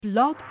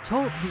Blog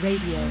Talk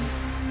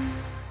Radio.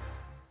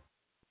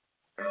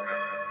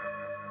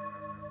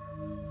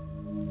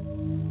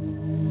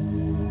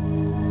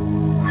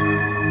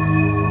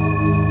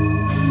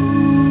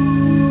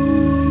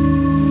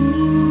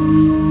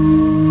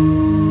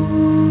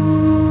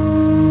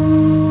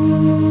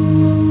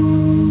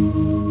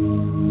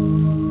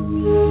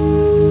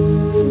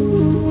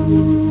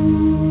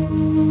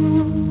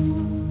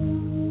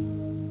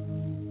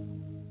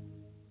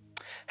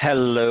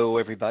 Hello,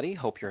 everybody.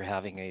 Hope you're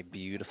having a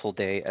beautiful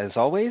day as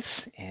always,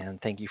 and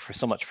thank you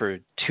so much for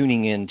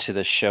tuning in to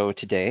the show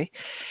today.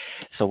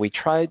 So we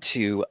tried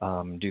to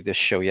do this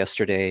show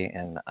yesterday,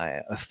 and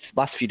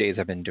last few days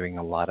I've been doing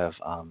a lot of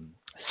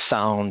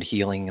sound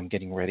healing. I'm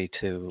getting ready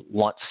to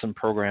launch some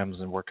programs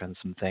and work on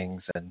some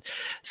things, and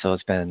so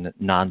it's been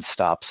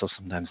nonstop. So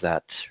sometimes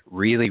that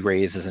really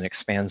raises and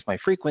expands my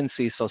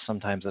frequency, so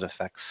sometimes it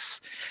affects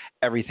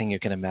everything you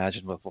can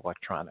imagine with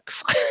electronics.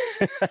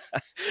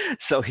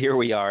 So here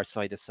we are.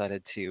 So I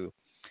decided to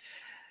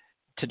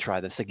try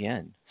this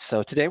again.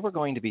 So today we're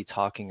going to be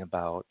talking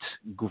about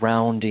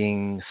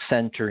grounding,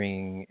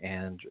 centering,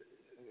 and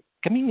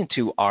coming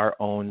into our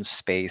own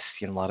space.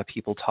 You know, a lot of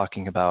people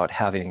talking about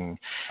having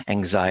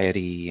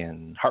anxiety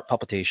and heart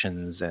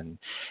palpitations and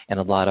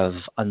a lot of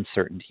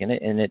uncertainty, and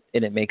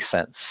it makes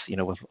sense. You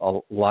know, with a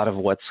lot of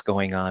what's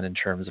going on in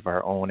terms of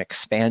our own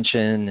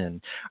expansion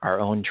and our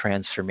own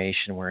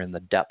transformation. We're in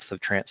the depth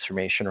of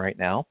transformation right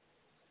now.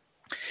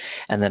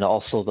 And then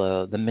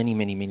also the many,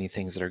 many, many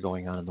things that are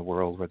going on in the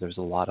world where there's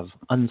a lot of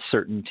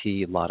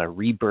uncertainty, a lot of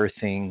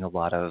rebirthing, a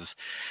lot of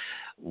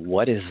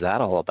what is that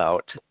all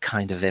about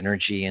kind of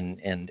energy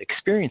and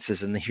experiences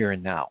in the here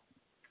and now.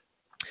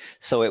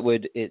 So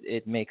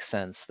it makes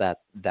sense that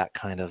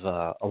kind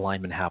of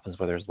alignment happens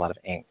where there's a lot of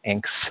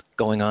angst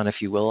going on, if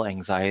you will,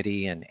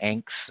 anxiety and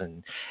angst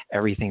and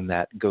everything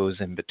that goes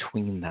in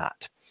between that.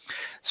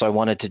 So I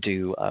wanted to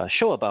do a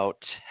show about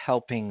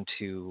helping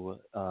to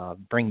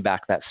bring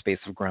back that space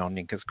of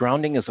grounding, because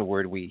grounding is a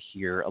word we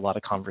hear a lot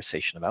of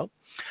conversation about,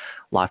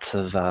 lots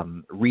of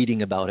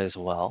reading about as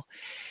well.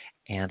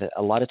 And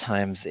a lot of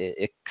times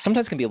it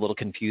sometimes can be a little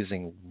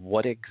confusing.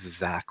 What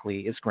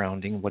exactly is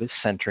grounding? What is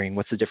centering?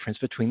 What's the difference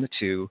between the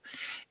two?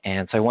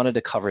 And so I wanted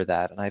to cover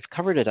that. And I've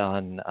covered it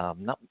on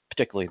not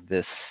particularly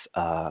this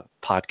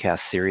podcast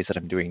series that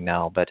I'm doing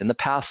now, but in the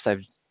past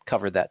I've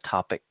covered that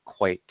topic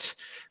quite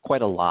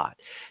a lot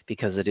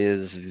because it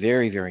is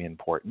very, very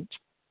important.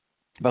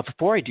 But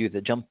before I do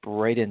that, jump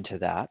right into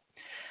that,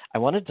 I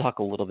wanted to talk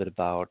a little bit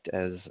about,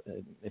 as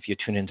if you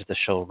tune into the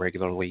show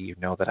regularly, you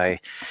know that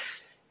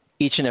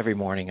each and every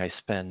morning I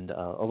spend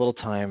a little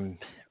time,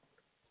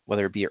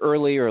 whether it be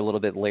early or a little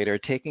bit later,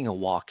 taking a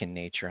walk in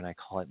nature, and I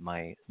call it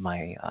my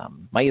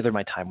either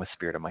my time with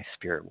spirit or my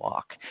spirit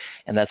walk.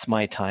 And that's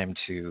my time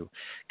to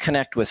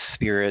connect with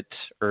spirit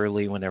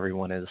early when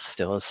everyone is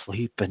still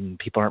asleep and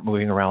people aren't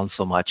moving around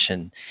so much,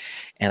 and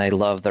I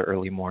love the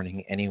early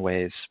morning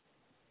anyways.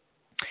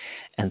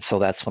 And so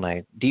that's when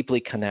I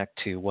deeply connect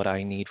to what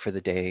I need for the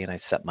day, and I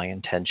set my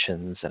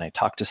intentions, and I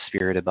talk to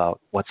spirit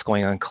about what's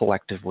going on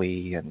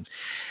collectively and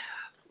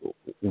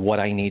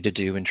what I need to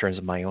do in terms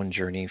of my own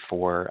journey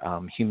for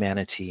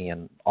humanity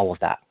and all of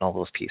that, and all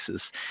those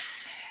pieces.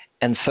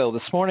 And so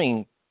this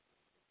morning,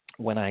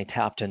 when I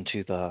tapped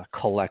into the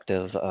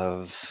collective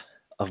of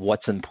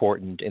what's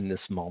important in this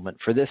moment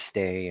for this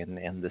day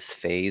and this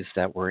phase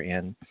that we're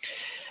in,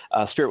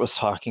 Spirit was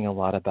talking a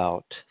lot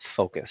about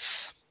focus,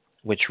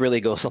 which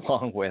really goes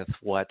along with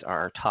what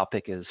our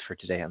topic is for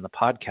today on the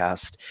podcast,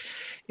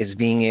 is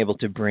being able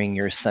to bring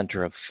your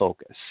center of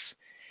focus.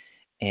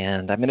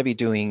 And I'm going to be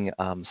doing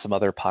some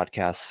other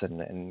podcasts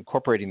and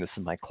incorporating this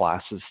in my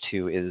classes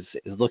too, is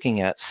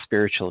looking at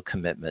spiritual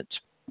commitment,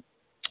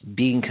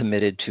 being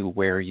committed to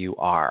where you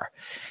are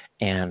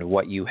and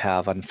what you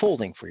have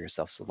unfolding for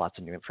yourself. So lots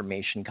of new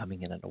information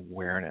coming in and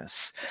awareness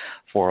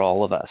for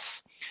all of us.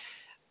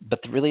 But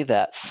really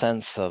that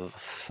sense of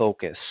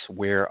focus,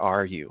 where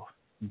are you?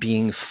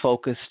 Being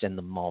focused in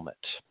the moment.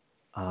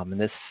 In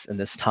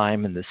this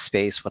time, in this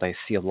space, what I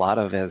see a lot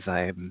of as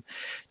I'm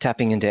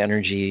tapping into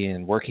energy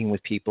and working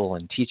with people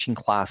and teaching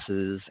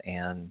classes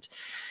and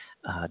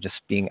just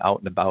being out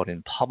and about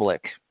in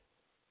public,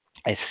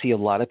 I see a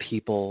lot of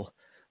people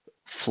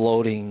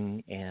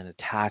floating and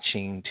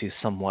attaching to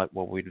somewhat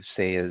what we would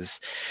say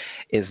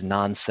is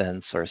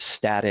nonsense or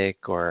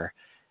static or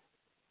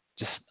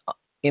just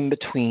in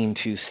between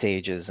two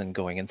stages and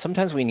going. And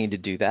sometimes we need to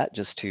do that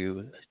just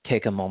to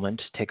take a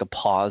moment, take a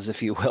pause, if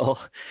you will,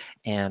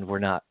 and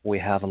we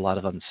have a lot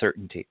of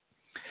uncertainty.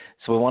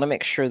 So we want to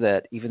make sure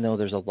that even though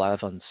there's a lot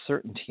of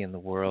uncertainty in the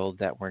world,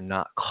 that we're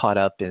not caught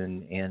up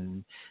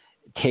in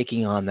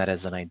taking on that as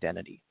an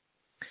identity.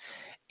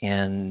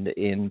 And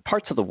in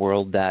parts of the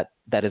world that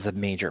is a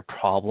major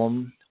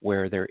problem,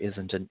 where there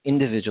isn't an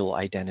individual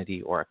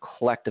identity or a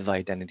collective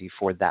identity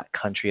for that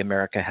country.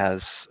 America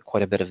has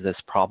quite a bit of this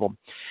problem,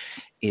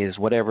 is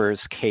whatever is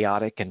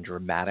chaotic and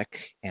dramatic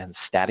and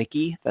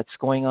staticky that's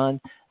going on,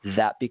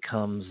 that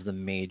becomes the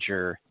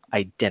major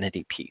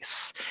identity piece.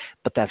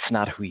 But that's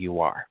not who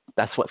you are.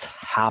 That's what's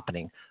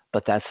happening,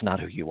 but that's not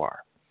who you are.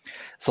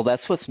 So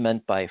that's what's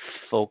meant by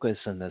focus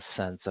in this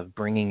sense of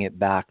bringing it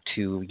back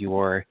to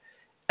your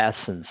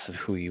essence of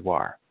who you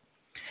are.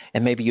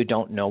 And maybe you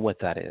don't know what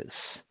that is.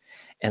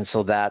 And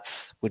so that's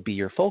would be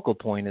your focal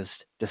point, is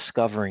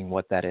discovering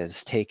what that is,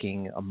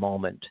 taking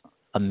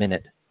a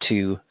minute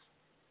to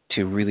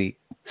really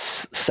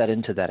set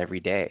into that every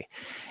day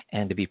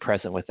and to be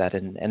present with that.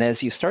 And as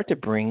you start to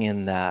bring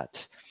in that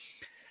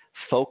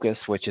focus,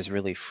 which is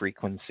really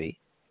frequency,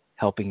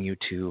 helping you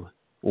to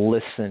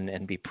listen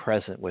and be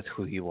present with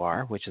who you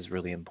are, which is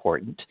really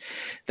important,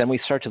 then we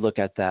start to look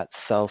at that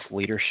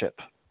self-leadership,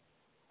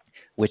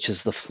 which is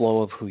the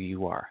flow of who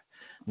you are,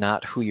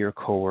 not who your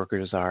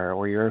coworkers are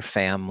or your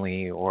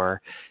family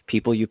or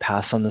people you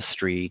pass on the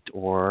street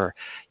or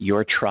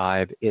your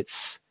tribe. It's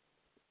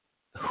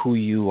who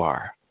you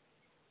are.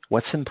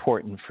 What's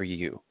important for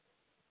you?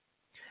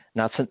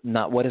 Not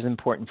what is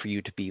important for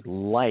you to be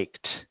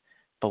liked,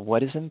 but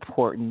what is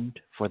important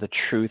for the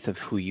truth of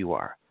who you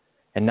are.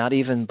 And not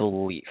even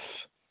belief,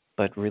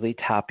 but really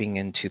tapping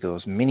into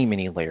those many,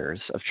 many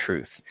layers of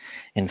truth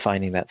and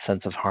finding that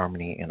sense of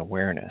harmony and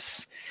awareness.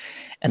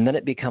 And then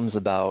it becomes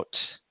about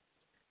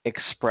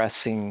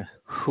expressing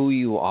who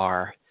you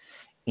are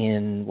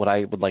in what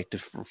I would like to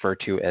refer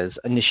to as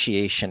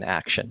initiation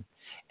action.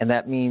 And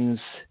that means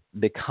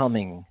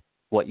becoming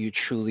what you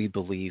truly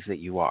believe that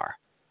you are.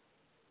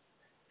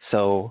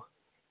 So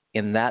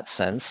in that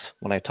sense,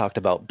 when I talked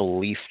about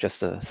belief just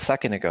a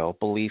second ago,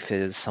 belief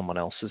is someone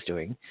else's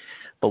doing.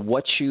 But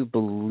what you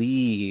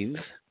believe,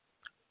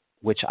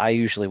 which I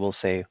usually will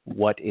say,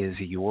 what is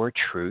your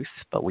truth?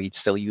 But we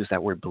still use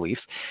that word belief.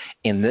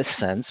 In this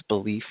sense,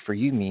 belief for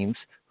you means,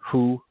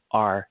 who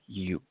are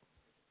you?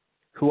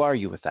 Who are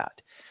you with that?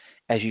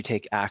 As you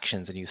take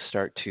actions and you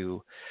start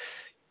to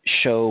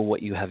show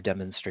what you have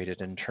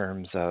demonstrated in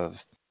terms of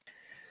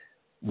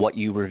what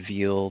you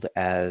revealed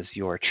as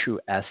your true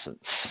essence.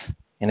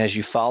 And as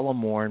you follow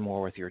more and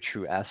more with your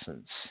true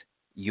essence,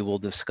 you will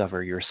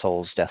discover your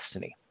soul's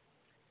destiny,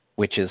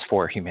 which is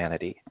for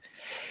humanity.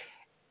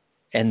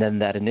 And then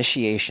that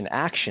initiation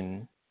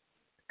action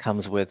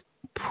comes with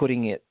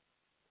putting it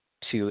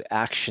to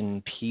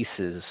action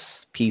pieces,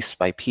 piece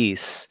by piece,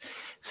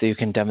 so you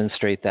can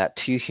demonstrate that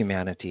to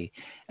humanity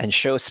and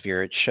show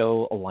spirit,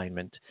 show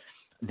alignment,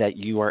 that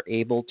you are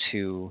able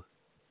to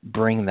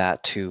bring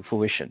that to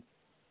fruition.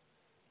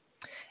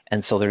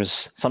 And so there's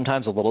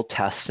sometimes a little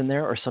test in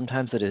there, or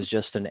sometimes it is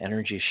just an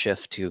energy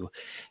shift to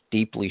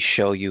deeply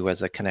show you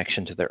as a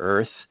connection to the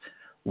earth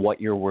what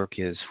your work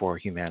is for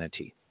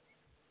humanity.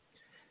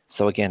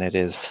 So again, it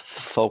is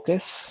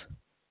focus,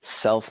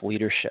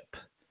 self-leadership,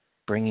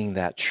 bringing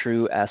that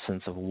true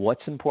essence of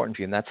what's important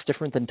for you. And that's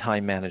different than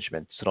time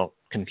management, so don't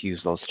confuse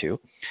those two.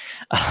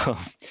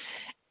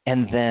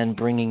 And then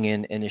bringing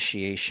in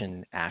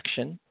initiation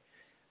action,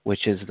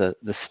 which is the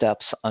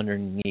steps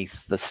underneath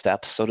the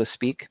steps, so to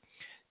speak,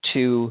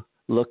 to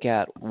look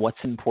at what's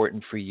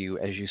important for you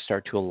as you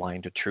start to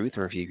align to truth,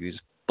 or if you use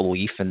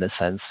belief in the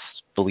sense,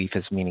 belief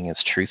is meaning as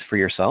truth for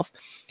yourself,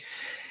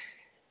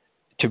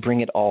 to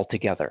bring it all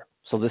together.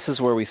 So this is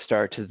where we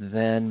start to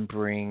then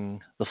bring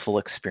the full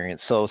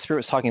experience. So Spirit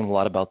was talking a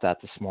lot about that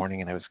this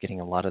morning, and I was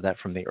getting a lot of that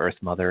from the Earth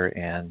Mother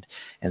and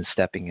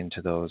stepping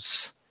into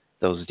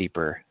those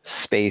deeper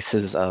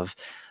spaces of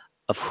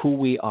who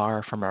we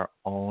are from our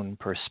own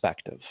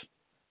perspective.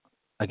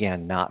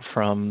 Again, not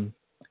from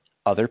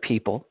other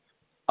people,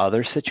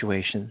 other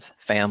situations,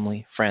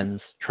 family,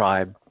 friends,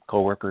 tribe,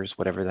 coworkers,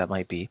 whatever that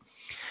might be.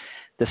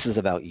 This is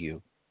about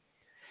you.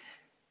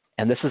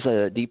 And this is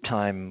a deep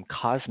time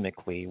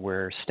cosmically.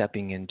 We're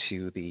stepping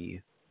into the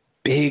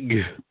big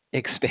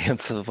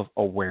expansive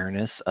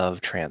awareness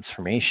of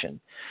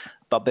transformation.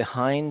 But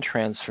behind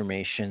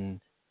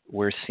transformation,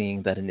 we're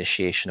seeing that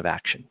initiation of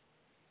action.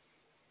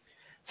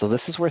 So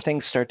this is where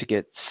things start to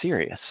get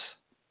serious.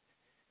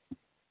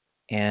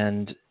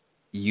 And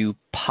you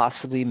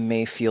possibly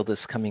may feel this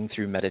coming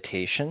through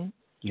meditation.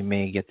 You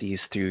may get these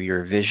through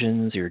your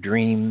visions, your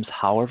dreams,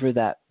 however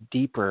that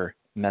deeper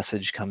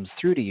message comes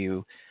through to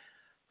you.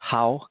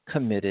 How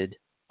committed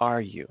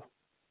are you?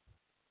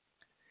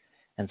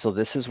 And so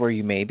this is where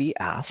you may be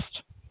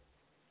asked,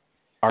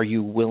 are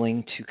you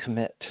willing to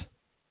commit?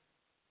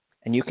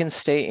 And you can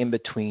stay in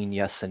between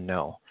yes and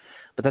no,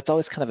 but that's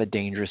always kind of a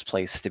dangerous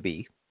place to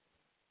be,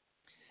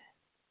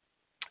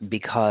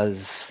 because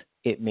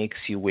it makes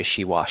you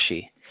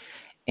wishy-washy.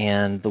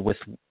 And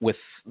with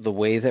the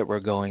way that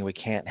we're going, we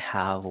can't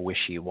have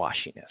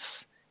wishy-washiness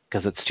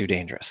because it's too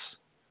dangerous.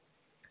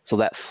 So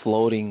that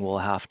floating will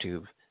have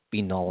to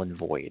be null and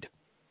void.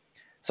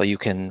 So you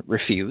can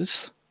refuse,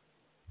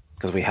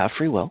 because we have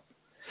free will,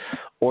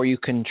 or you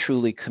can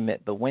truly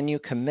commit. But when you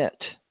commit,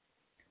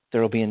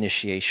 there will be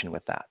initiation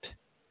with that.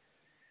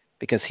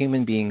 Because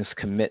human beings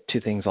commit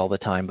to things all the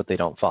time, but they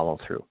don't follow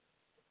through.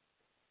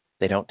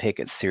 They don't take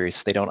it serious.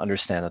 They don't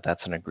understand that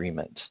that's an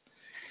agreement.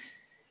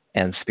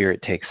 And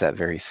spirit takes that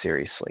very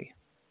seriously.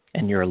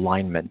 And your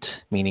alignment,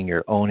 meaning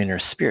your own inner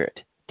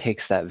spirit,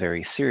 takes that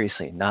very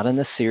seriously. Not in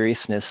the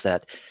seriousness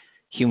that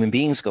human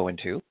beings go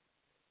into,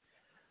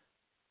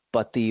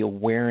 but the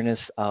awareness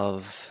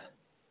of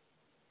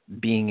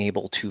being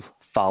able to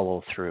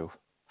follow through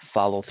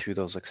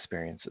those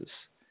experiences.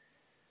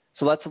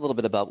 So that's a little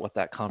bit about what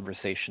that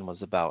conversation was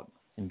about,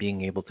 and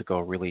being able to go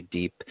really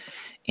deep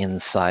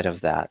inside of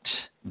that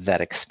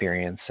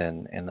experience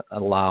and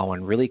allow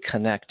and really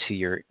connect to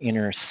your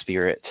inner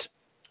spirit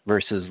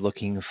versus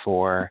looking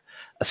for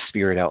a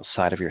spirit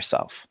outside of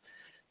yourself.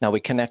 Now, we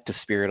connect to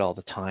spirit all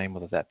the time,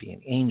 whether that be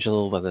an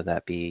angel, whether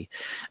that be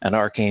an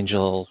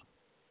archangel,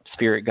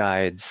 spirit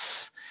guides,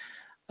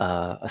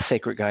 a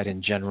sacred guide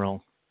in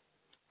general,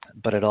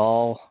 but it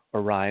all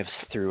arrives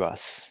through us.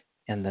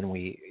 And then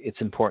it's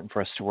important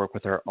for us to work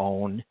with our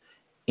own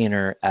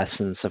inner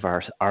essence of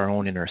our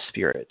own inner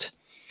spirit.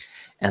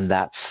 And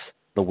that's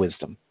the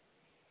wisdom.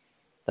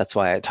 That's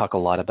why I talk a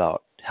lot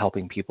about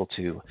helping people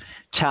to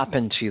tap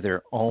into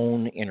their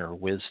own inner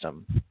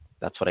wisdom.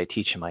 That's what I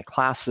teach in my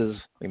classes.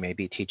 We may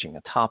be teaching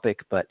a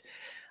topic, but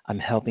I'm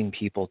helping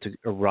people to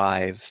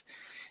arrive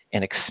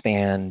and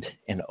expand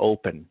and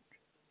open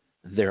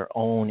their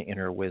own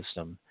inner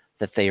wisdom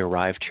that they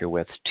arrived here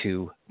with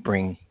to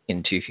bring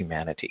into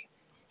humanity.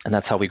 And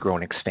that's how we grow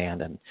and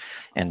expand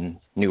and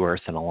New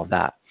Earth and all of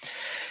that.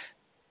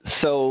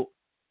 So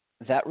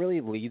that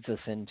really leads us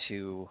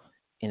into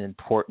an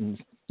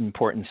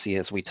importance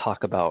as we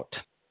talk about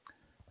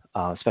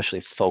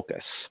especially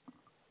focus,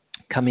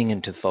 coming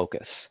into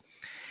focus.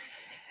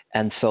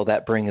 And so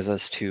that brings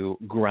us to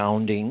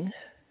grounding,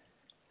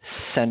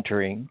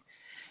 centering,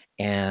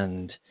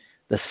 and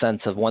the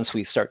sense of once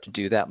we start to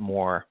do that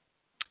more,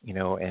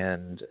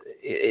 and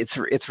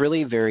it's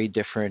really very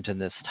different in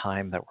this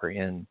time that we're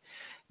in,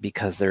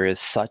 because there is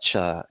such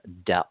a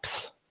depth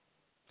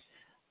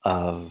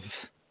of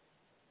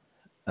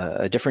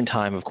a different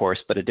time, of course,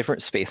 but a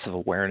different space of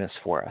awareness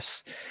for us.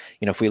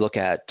 If we look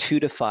at 2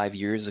 to 5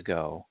 years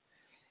ago,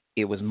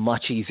 it was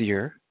much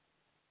easier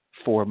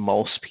for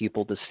most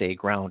people to stay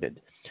grounded.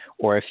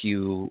 Or if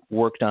you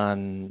worked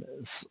on,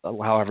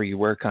 however you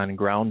work on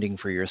grounding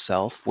for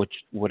yourself,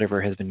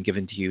 whatever has been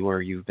given to you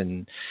or you've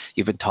been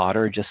taught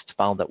or just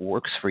found that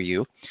works for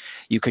you,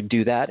 you could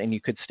do that and you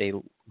could stay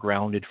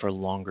grounded for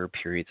longer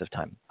periods of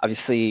time.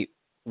 Obviously,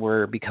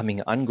 we're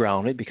becoming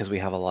ungrounded because we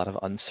have a lot of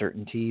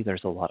uncertainty.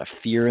 There's a lot of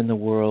fear in the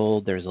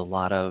world. There's a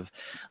lot of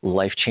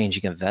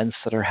life-changing events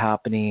that are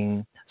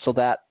happening. So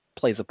that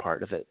plays a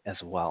part of it as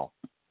well.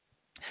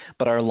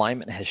 But our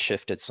alignment has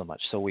shifted so much.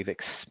 So we've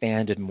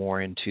expanded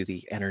more into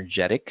the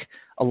energetic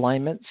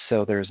alignment.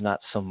 So there's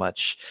not so much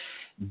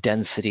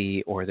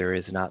density or there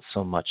is not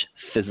so much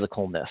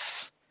physicalness.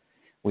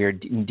 We are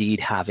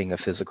indeed having a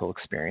physical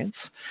experience,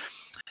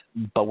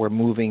 but we're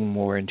moving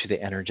more into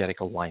the energetic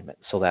alignment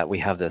so that we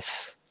have this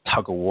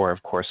tug of war,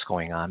 of course,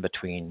 going on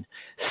between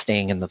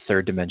staying in the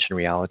third dimension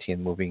reality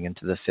and moving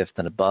into the fifth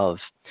and above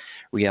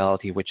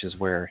reality, which is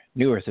where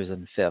New Earth is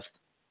in fifth.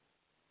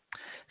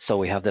 So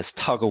we have this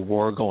tug of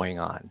war going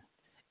on,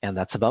 and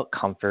that's about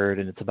comfort,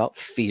 and it's about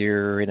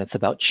fear, and it's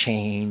about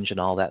change and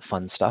all that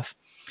fun stuff.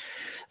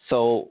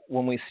 So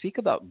when we speak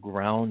about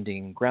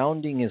grounding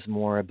is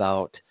more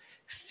about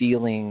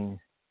feeling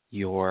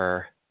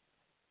your,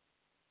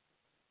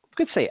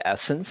 you could say,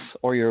 essence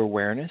or your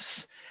awareness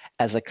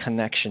as a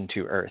connection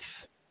to Earth.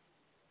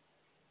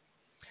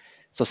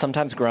 So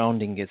sometimes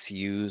grounding gets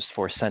used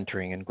for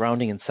centering, and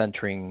grounding and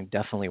centering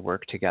definitely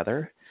work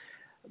together,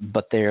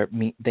 but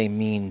they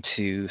mean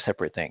two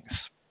separate things.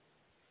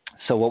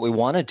 So what we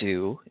want to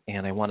do,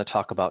 and I want to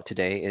talk about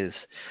today, is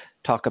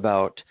talk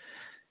about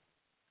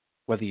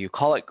whether you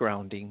call it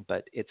grounding,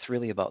 but it's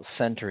really about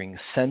centering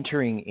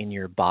in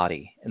your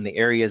body and the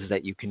areas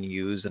that you can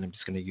use. And I'm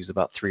just going to use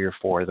about 3 or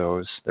 4 of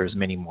those. There's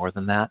many more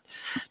than that.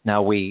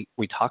 Now we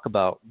talk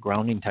about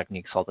grounding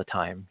techniques all the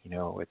time.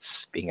 It's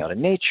being out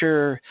in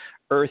nature,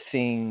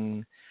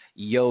 earthing,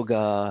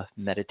 yoga,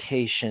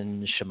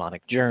 meditation,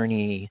 shamanic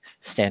journey,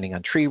 standing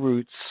on tree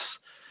roots,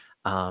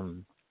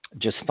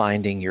 just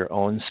finding your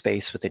own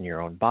space within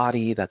your own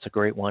body. That's a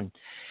great one.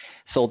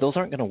 So those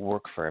aren't going to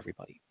work for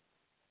everybody.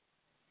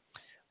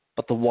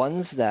 But the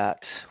ones that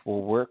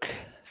will work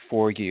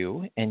for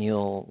you, and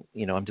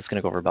I'm just going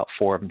to go over about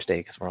 4 of them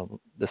today because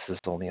this is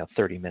only a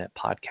 30-minute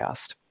podcast,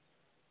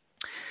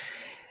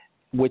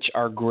 which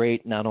are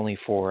great not only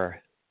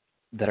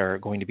that are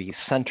going to be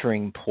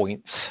centering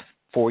points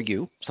for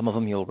you. Some of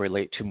them you'll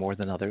relate to more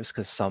than others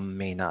because some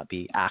may not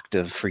be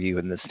active for you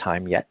in this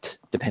time yet,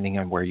 depending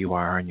on where you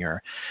are on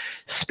your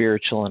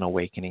spiritual and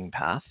awakening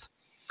path.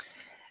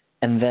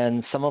 And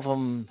then some of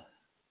them,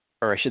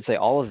 or I should say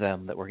all of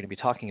them that we're going to be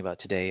talking about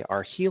today,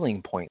 are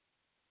healing points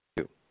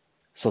too.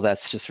 So that's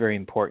just very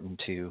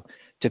important to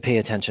pay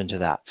attention to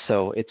that.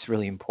 So it's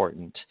really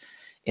important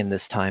in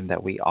this time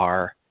that we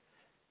are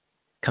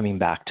coming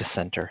back to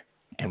center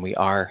and we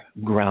are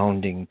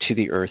grounding to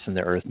the earth and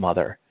the earth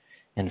mother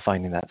and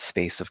finding that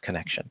space of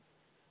connection.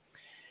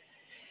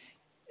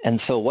 And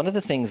so one of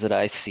the things that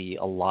I see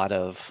a lot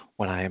of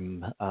when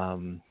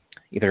I'm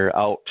either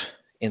out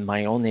in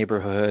my own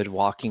neighborhood,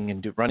 walking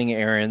and running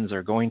errands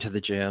or going to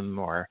the gym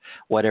or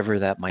whatever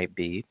that might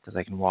be, because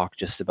I can walk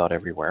just about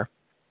everywhere,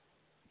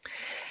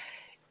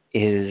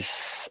 is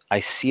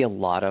I see a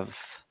lot of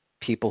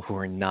people who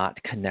are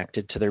not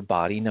connected to their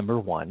body, number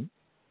one,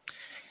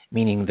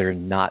 meaning they're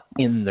not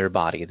in their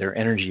body. Their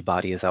energy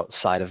body is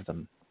outside of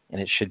them,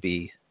 and it should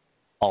be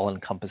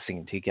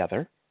all-encompassing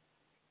together.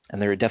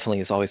 And there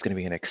definitely is always going to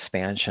be an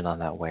expansion on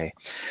that way.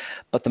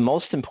 But the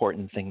most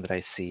important thing that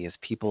I see is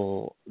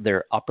people,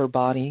 their upper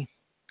body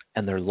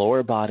and their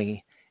lower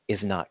body is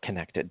not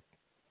connected.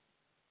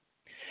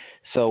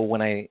 So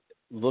when I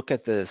look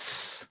at this,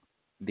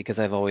 because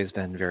I've always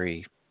been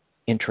very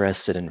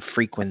interested in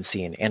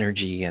frequency and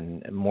energy,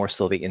 and more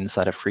so the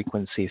inside of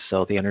frequency,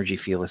 so the energy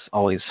field has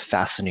always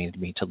fascinated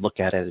me to look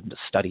at it and to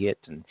study it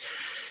and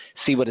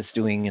see what it's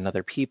doing in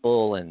other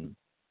people, and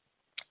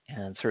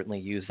certainly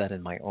use that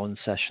in my own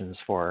sessions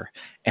for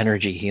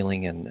energy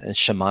healing and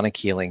shamanic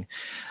healing.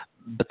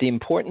 But the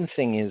important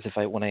thing is,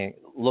 when I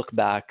look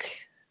back,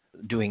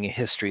 doing a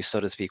history, so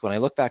to speak, when I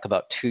look back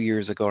about 2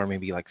 years ago, or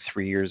maybe like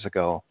 3 years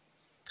ago,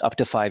 up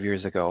to 5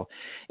 years ago,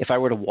 if I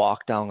were to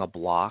walk down a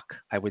block,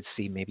 I would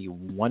see maybe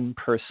one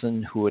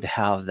person who would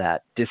have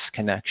that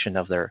disconnection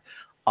of their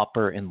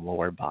upper and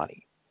lower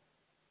body,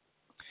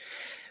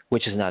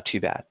 which is not too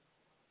bad.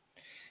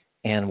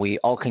 And we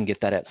all can get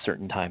that at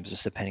certain times,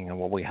 just depending on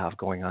what we have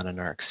going on in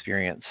our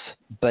experience.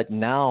 But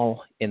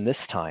now, in this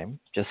time,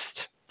 just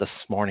this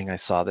morning I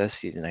saw this,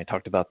 and I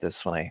talked about this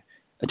when I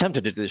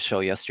attempted to do the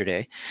show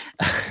yesterday,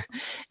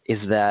 is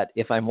that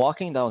if I'm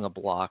walking down a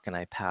block and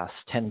I pass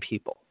 10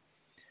 people,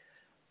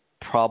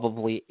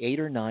 probably 8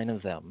 or 9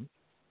 of them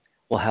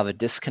will have a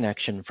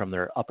disconnection from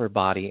their upper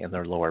body and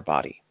their lower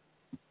body.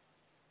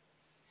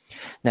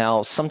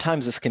 Now,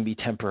 sometimes this can be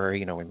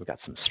temporary, when we've got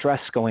some stress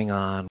going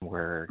on,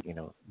 where,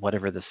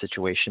 whatever the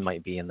situation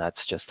might be, and that's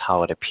just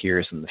how it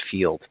appears in the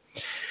field.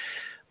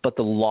 But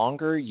the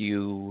longer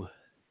you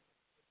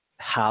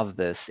have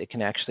this, it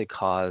can actually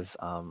cause,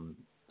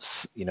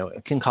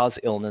 it can cause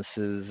illnesses,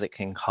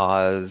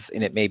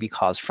 and it may be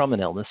caused from an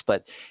illness,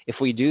 but if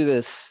we do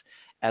this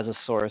as a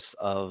source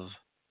of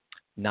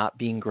not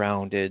being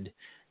grounded,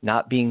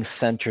 not being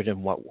centered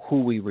in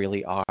who we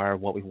really are,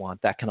 what we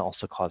want, that can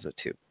also cause it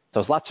too.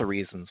 There's lots of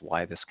reasons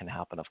why this can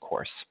happen, of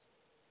course.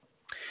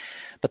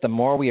 But the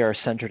more we are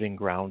centered and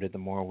grounded, the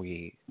more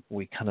we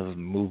kind of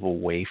move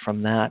away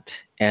from that.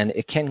 And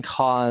it can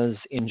cause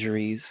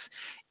injuries.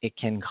 It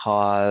can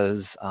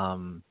cause,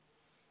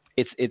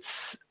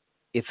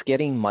 it's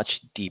getting much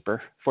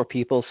deeper for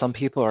people. Some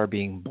people are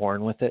being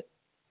born with it.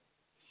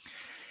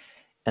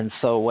 And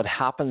so what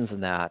happens in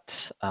that,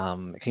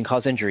 it can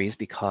cause injuries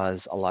because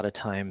a lot of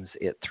times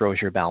it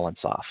throws your balance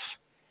off.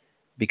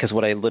 Because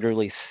what I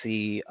literally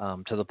see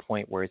to the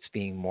point where it's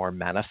being more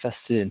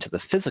manifested into the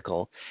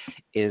physical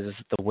is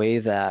the way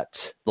that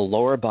the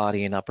lower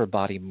body and upper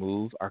body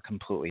move are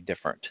completely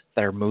different.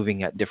 They're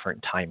moving at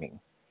different timing.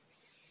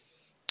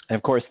 And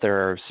of course,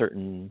 there are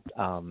certain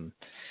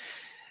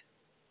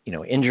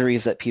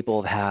injuries that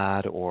people have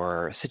had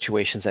or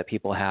situations that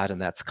people had,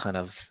 and that's kind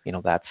of,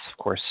 that's of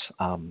course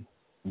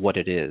what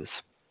it is.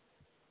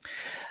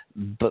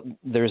 But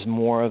there's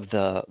more of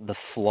the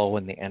flow,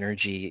 and the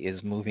energy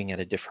is moving at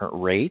a different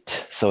rate.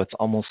 So it's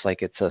almost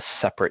like it's a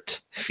separate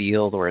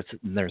field, or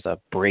there's a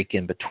break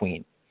in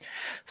between.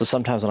 So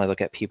sometimes when I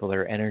look at people,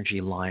 their energy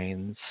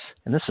lines,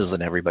 and this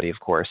isn't everybody, of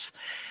course,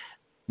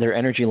 their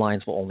energy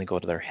lines will only go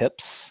to their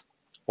hips,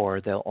 or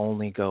they'll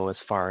only go as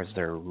far as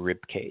their rib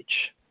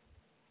cage.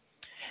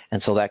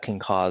 And so that can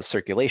cause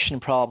circulation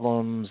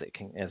problems. It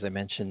can, as I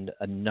mentioned,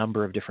 a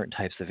number of different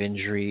types of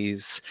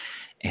injuries.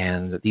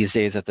 And these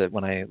days,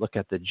 when I look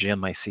at the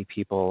gym, I see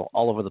people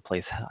all over the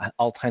place,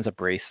 all kinds of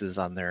braces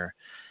on their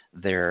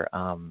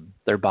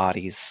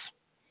bodies.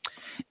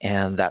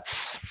 And that's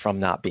from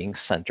not being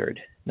centered,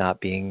 not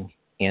being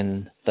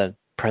in the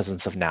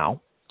presence of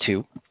now,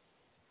 too.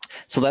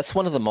 So that's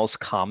one of the most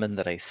common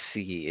that I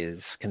see is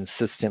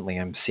consistently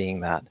I'm seeing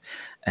that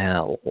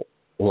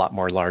a lot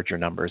more larger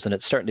numbers, and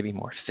it's starting to be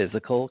more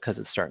physical because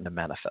it's starting to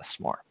manifest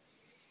more.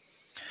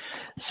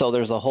 So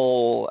there's a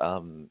whole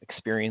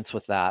experience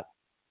with that.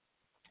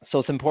 So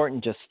it's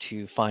important just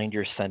to find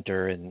your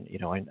center, and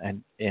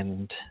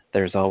and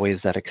there's always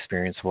that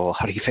experience. Well,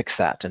 how do you fix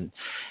that? And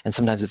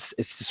sometimes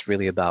it's just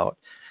really about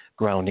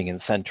grounding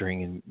and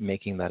centering and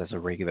making that as a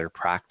regular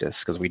practice,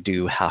 because we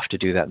do have to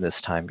do that in this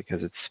time,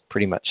 because it's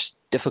pretty much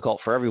difficult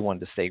for everyone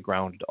to stay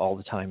grounded all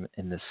the time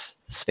in this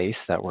space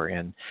that we're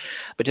in.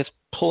 But just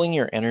pulling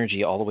your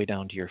energy all the way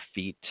down to your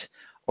feet,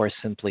 or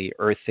simply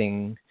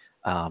earthing,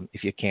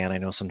 if you can. I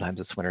know sometimes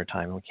it's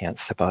wintertime and we can't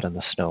step out in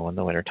the snow in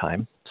the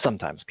wintertime.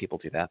 Sometimes people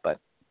do that, but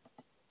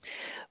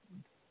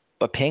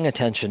paying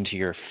attention to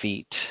your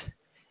feet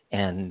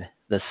and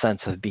the sense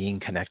of being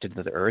connected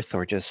to the earth,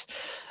 or just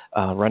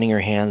running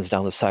your hands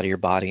down the side of your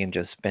body and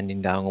just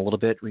bending down a little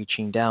bit,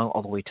 reaching down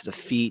all the way to the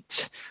feet.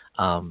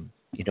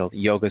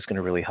 Yoga is going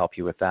to really help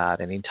you with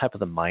that. Any type of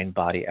the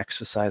mind-body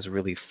exercise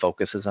really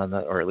focuses on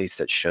that, or at least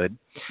it should.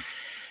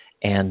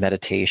 And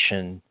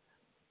meditation.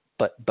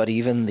 But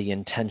even the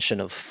intention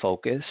of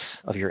focus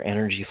of your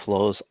energy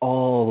flows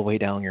all the way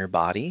down your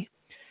body.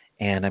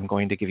 And I'm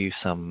going to give you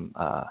some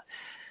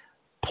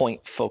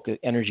point focus,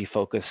 energy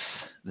focus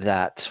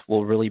that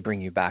will really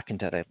bring you back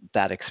into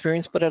that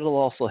experience, but it'll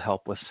also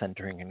help with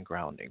centering and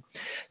grounding.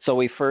 So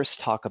we first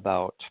talk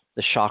about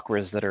the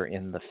chakras that are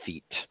in the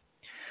feet.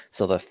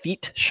 So the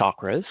feet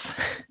chakras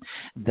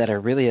that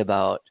are really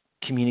about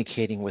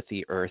communicating with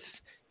the earth,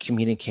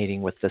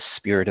 communicating with the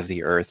spirit of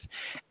the earth,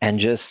 and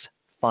just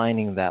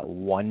finding that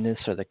oneness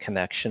or the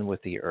connection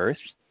with the earth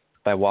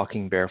by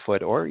walking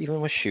barefoot or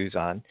even with shoes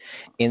on,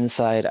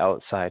 inside,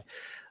 outside,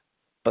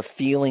 but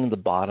feeling the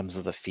bottoms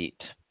of the feet,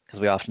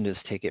 because we often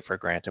just take it for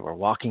granted. We're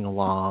walking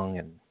along,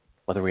 and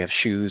whether we have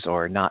shoes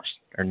or not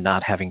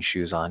having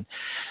shoes on.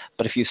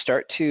 But if you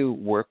start to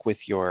work with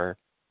your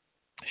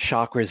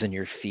chakras in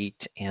your feet,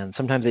 and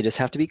sometimes they just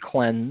have to be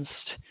cleansed,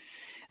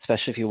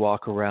 especially if you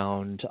walk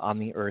around on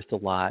the earth a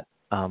lot,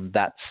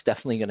 that's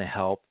definitely going to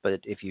help.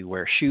 But if you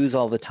wear shoes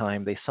all the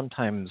time, they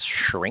sometimes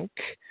shrink,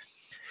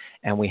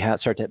 and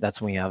that's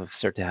when we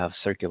start to have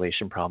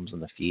circulation problems in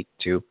the feet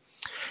too,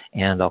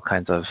 and all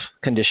kinds of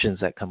conditions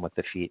that come with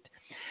the feet.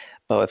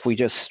 But if we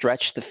just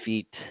stretch the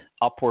feet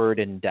upward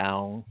and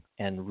down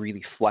and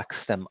really flex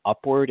them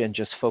upward and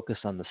just focus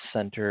on the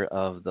center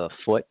of the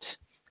foot,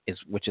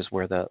 which is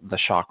where the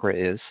chakra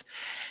is,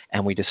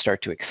 and we just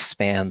start to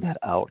expand that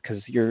out,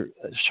 because your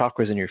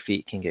chakras in your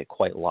feet can get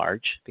quite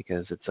large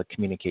because it's a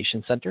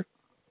communication center.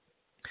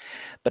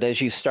 But as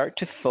you start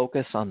to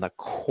focus on the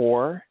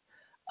core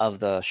of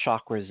the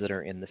chakras that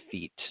are in the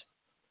feet,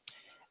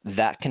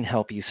 that can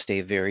help you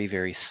stay very,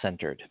 very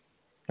centered.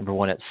 Number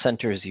one, it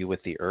centers you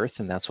with the earth,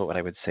 and that's what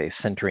I would say,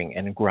 centering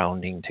and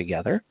grounding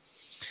together.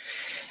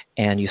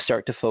 And you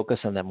start to focus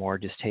on that more,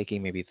 just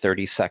taking maybe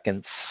 30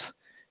 seconds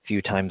a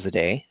few times a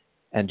day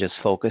and just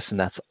focus, and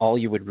that's all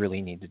you would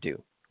really need to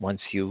do. Once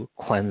you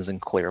cleanse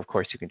and clear, of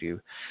course, you can do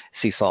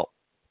sea salt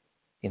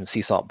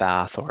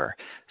bath, or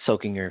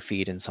soaking your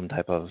feet in some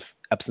type of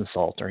Epsom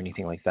salt or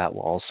anything like that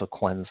will also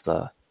cleanse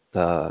the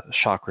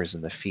chakras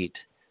in the feet.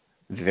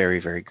 Very,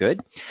 very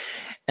good.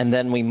 And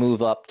then we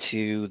move up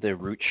to the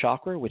root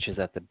chakra, which is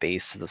at the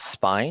base of the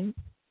spine.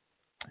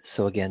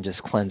 So again,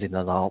 just cleansing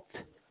that out.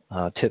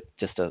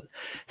 Just a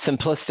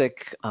simplistic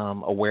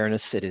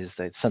awareness. It is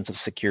a sense of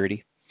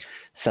security,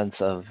 sense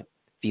of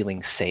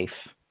feeling safe.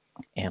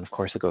 And of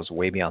course, it goes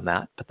way beyond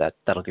that, but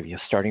that'll give you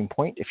a starting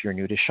point if you're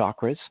new to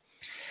chakras.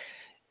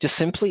 Just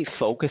simply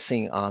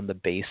focusing on the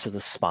base of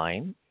the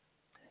spine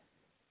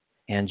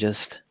and just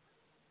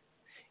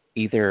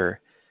either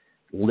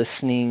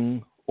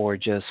listening or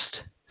just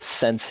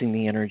sensing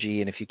the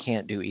energy. And if you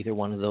can't do either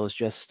one of those,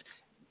 just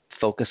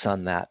focus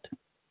on that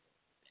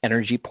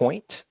energy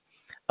point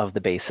of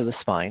the base of the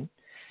spine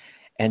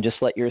and just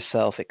let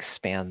yourself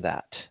expand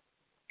that.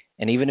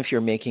 And even if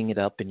you're making it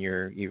up and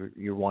you're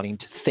wanting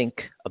to think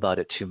about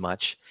it too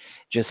much,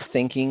 just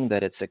thinking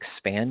that it's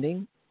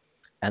expanding,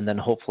 and then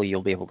hopefully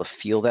you'll be able to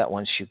feel that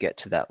once you get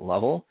to that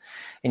level,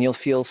 and you'll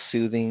feel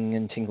soothing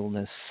and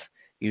tingleness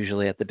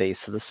usually at the base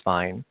of the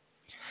spine.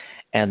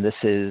 And this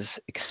is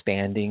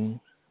expanding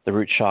the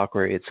root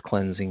chakra, it's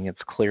cleansing,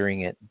 it's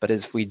clearing it. But as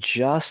we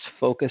just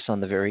focus on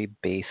the very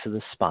base of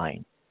the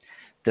spine,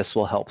 this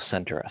will help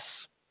center us.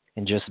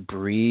 And just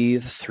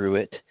breathe through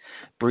it.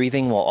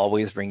 Breathing will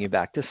always bring you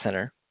back to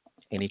center.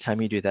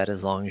 Anytime you do that,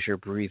 as long as you're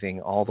breathing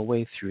all the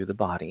way through the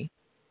body.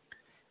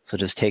 So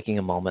just taking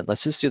a moment,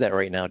 let's just do that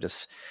right now. Just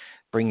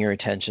bring your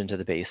attention to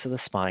the base of the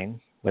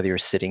spine, whether you're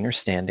sitting or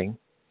standing,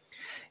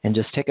 and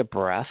just take a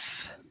breath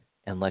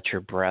and let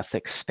your breath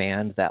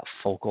expand that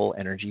focal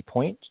energy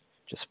point.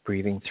 Just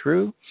breathing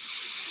through.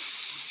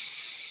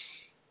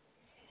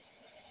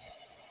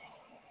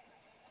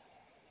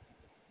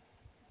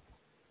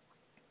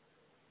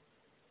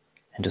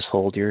 And just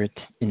hold your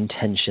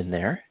intention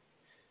there.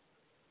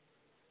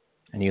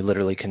 And you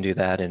literally can do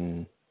that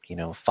in,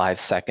 5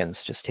 seconds,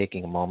 just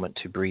taking a moment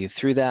to breathe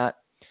through that,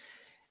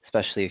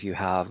 especially if you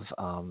have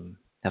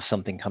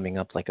something coming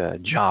up like a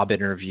job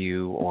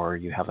interview, or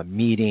you have a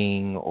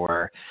meeting,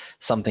 or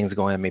something's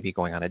maybe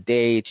going on a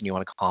date and you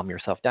want to calm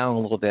yourself down a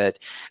little bit,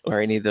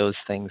 or any of those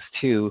things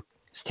too.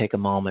 Just take a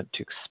moment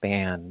to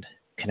expand,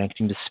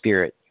 connecting to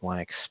spirit. You want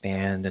to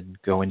expand and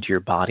go into your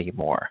body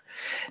more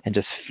and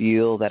just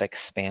feel that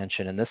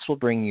expansion. And this will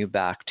bring you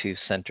back to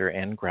center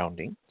and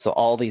grounding. So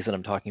all these that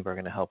I'm talking about are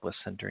going to help with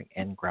centering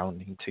and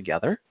grounding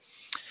together.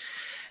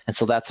 And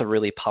so that's a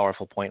really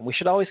powerful point. We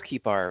should always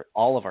keep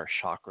all of our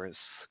chakras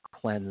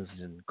cleansed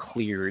and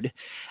cleared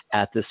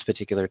at this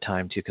particular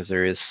time too, because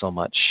there is so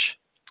much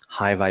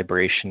high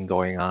vibration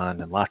going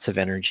on and lots of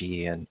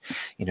energy, and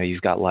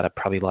you've got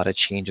probably a lot of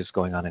changes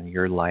going on in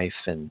your life,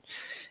 and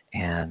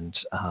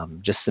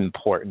just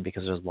important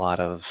because there's a lot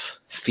of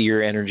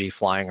fear energy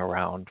flying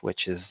around,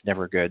 which is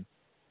never good.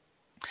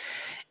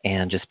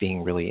 And just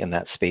being really in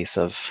that space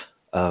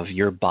of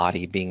your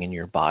body, being in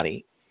your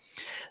body.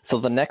 So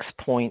the next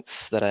points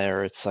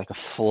it's like a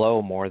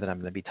flow more that I'm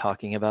going to be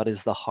talking about is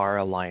the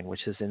Hara line,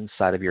 which is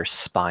inside of your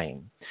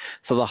spine.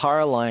 So the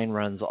Hara line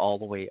runs all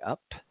the way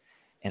up,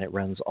 and it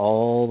runs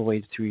all the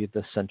way through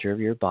the center of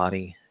your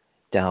body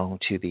down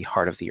to the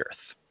heart of the earth.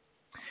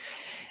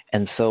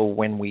 And so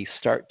when we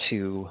start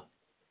to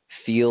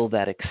feel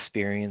that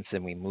experience,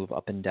 and we move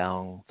up and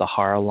down the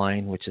Hara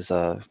line, which is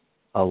a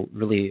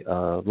really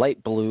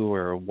light blue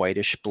or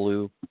whitish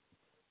blue.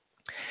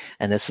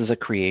 And this is a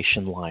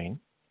creation line.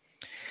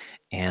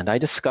 And I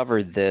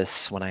discovered this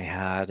when I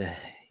had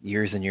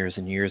years and years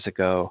and years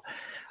ago,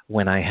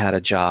 when I had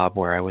a job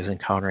where I was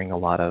encountering a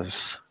lot of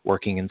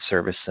working in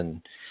service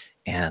and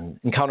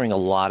encountering a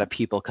lot of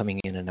people coming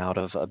in and out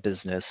of a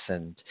business,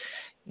 and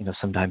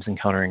sometimes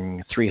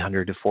encountering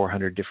 300 to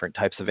 400 different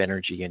types of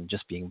energy and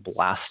just being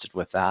blasted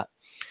with that.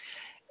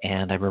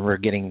 And I remember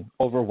getting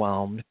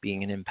overwhelmed,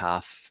 being an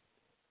empath,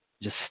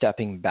 just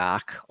stepping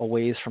back a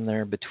ways from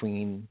there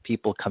between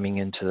people coming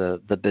into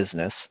the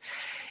business,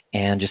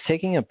 and just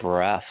taking a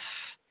breath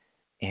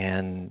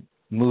and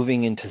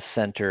moving into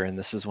center. And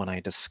this is when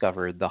I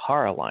discovered the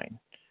Hara line.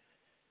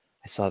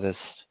 I saw this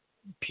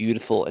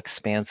beautiful,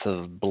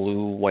 expansive,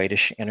 blue,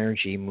 whitish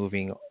energy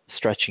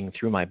stretching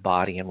through my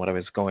body. And what I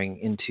was going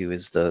into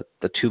is the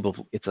tube of,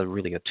 it's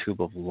really a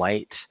tube of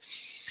light.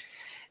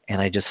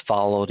 And I just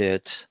followed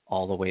it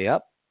all the way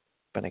up.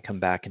 And I come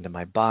back into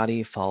my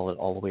body, follow it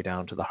all the way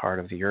down to the heart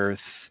of the earth,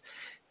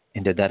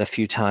 and did that a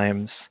few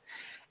times,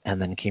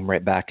 and then came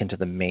right back into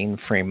the main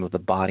frame of the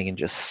body and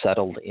just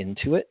settled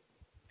into it,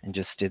 and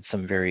just did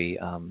some very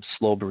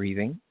slow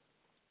breathing,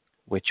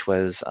 which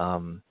was,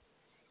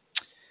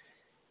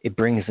 it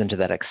brings into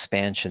that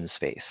expansion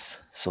space.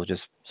 So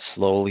just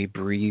slowly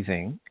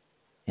breathing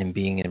and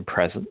being in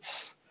presence.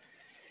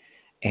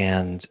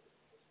 And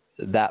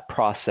that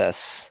process,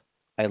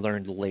 I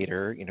learned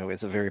later, is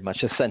a very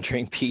much a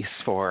centering piece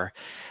for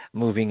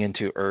moving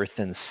into earth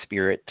and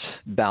spirit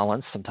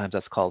balance. Sometimes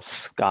that's called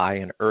sky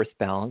and earth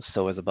balance.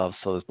 So as above,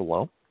 so is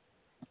below.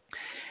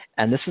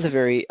 And this is a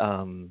very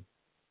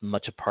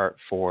much a part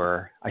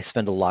for, I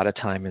spend a lot of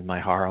time in my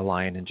Hara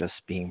line and just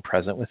being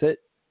present with it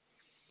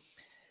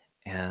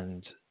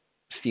and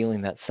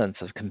feeling that sense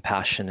of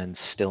compassion and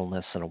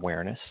stillness and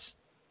awareness,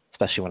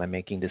 especially when I'm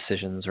making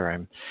decisions or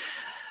I'm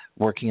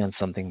working on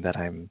something that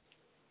I'm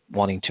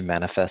wanting to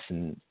manifest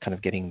and kind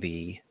of getting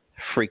the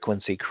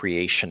frequency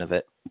creation of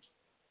it.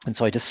 And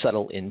so I just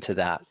settle into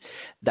that.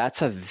 That's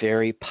a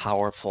very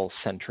powerful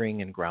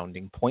centering and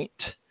grounding point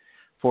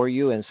for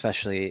you, and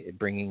especially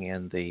bringing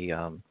in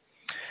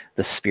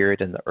the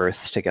spirit and the earth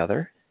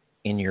together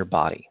in your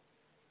body.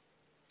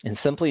 And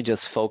simply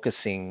just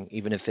focusing,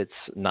 even if it's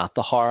not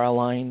the Hara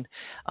line,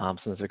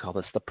 sometimes we call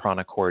this the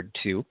prana cord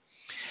too,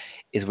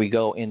 is we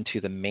go into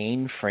the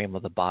main frame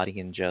of the body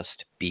and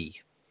just be.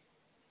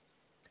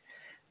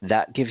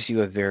 That gives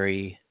you a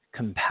very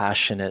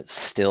compassionate,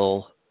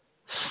 still,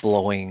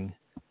 slowing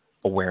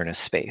awareness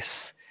space.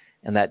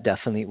 And that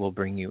definitely will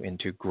bring you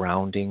into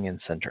grounding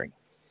and centering.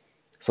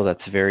 So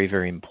that's very,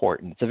 very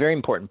important. It's a very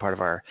important part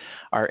of our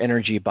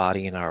energy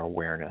body and our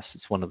awareness.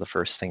 It's one of the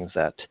first things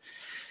that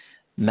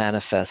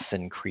manifests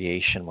in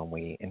creation when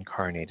we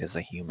incarnate as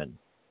a human.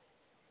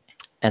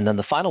 And then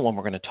the final one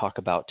we're going to talk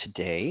about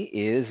today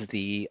is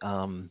the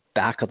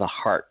back of the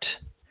heart.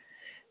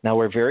 Now,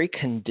 we're very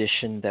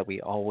conditioned that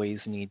we always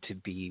need to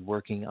be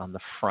working on the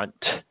front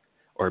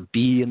or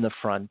be in the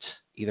front,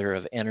 either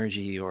of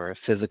energy or a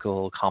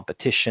physical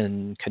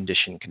competition,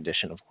 condition.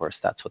 Of course,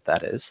 that's what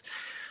that is.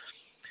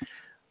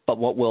 But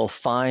what we'll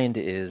find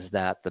is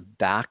that the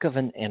back of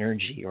an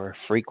energy or a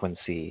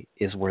frequency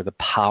is where the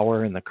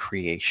power and the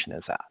creation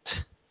is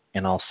at,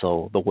 and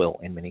also the will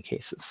in many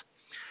cases.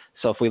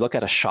 So if we look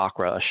at a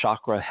chakra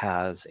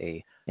has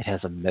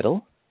a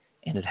middle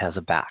and it has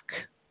a back.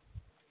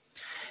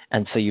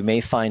 And so you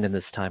may find in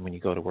this time when you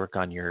go to work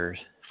on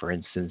for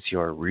instance,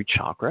 your root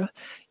chakra,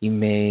 you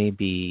may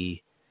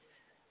be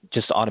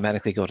just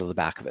automatically go to the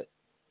back of it.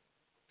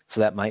 So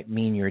that might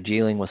mean you're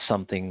dealing with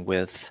something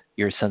with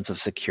your sense of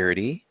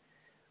security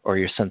or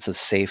your sense of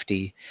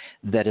safety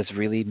that is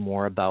really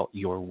more about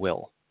your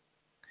will.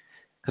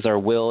 Because our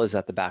will is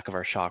at the back of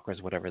our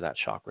chakras, whatever that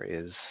chakra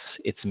is,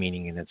 its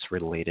meaning and it's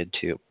related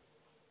to.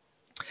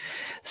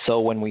 So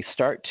when we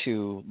start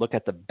to look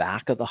at the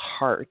back of the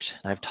heart,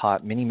 and I've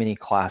taught many, many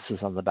classes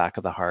on the back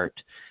of the heart,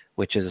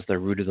 which is the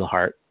root of the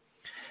heart,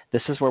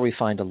 this is where we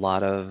find a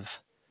lot of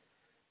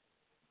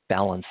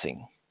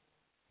balancing.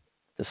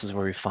 This is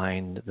where we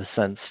find the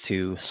sense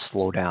to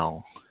slow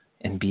down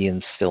and be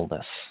in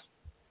stillness.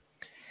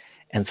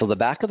 And so the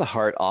back of the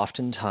heart,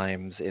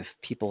 oftentimes, if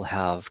people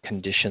have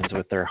conditions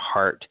with their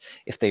heart,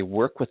 if they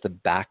work with the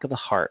back of the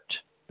heart,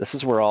 this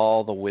is where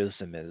all the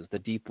wisdom is, the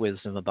deep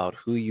wisdom about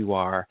who you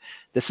are.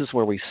 This is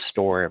where we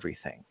store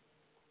everything.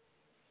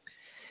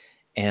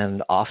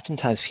 And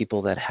oftentimes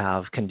people that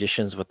have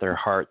conditions with their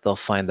heart, they'll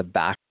find the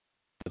back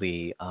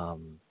really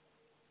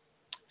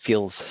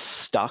feels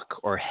stuck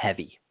or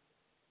heavy.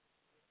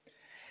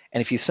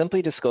 And if you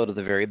simply just go to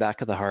the very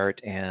back of the heart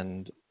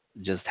and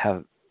just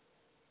have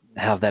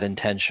that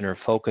intention or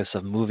focus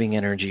of moving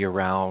energy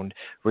around,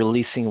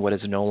 releasing what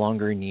is no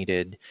longer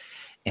needed,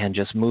 and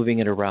just moving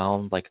it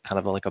around like kind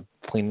of like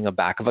cleaning the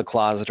back of a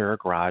closet or a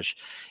garage,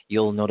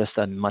 you'll notice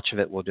that much of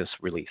it will just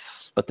release.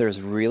 But there's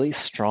really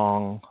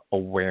strong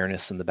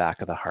awareness in the back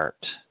of the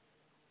heart,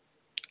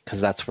 because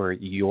that's where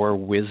your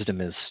wisdom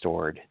is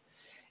stored.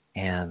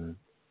 And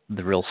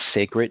the real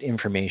sacred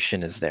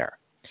information is there.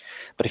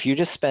 But if you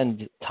just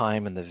spend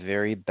time in the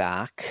very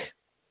back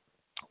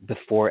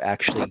before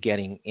actually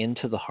getting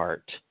into the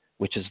heart,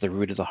 which is the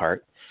root of the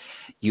heart,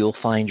 you'll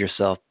find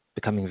yourself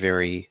becoming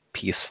very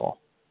peaceful,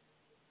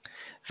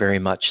 very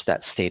much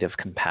that state of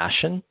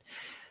compassion,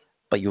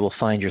 but you will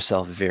find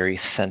yourself very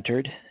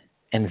centered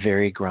and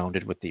very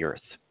grounded with the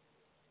earth.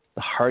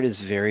 The heart is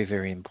very,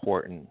 very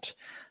important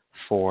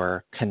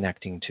for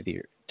connecting to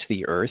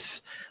the earth,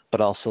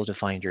 but also to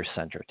find your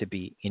center, to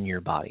be in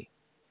your body.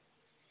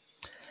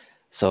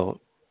 So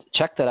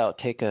check that out.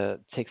 Take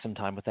some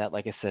time with that.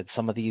 Like I said,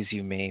 some of these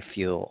you may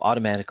feel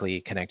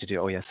automatically connected to.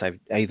 Oh yes, I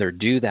either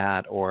do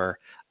that, or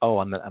oh,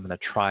 I'm going to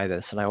try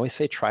this. And I always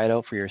say, try it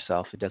out for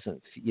yourself.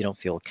 You don't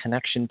feel a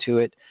connection to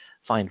it.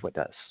 Find what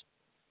does.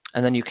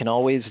 And then you can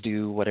always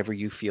do whatever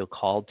you feel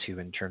called to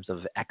in terms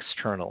of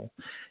external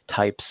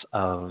types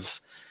of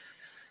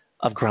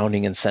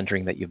grounding and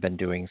centering that you've been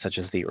doing, such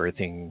as the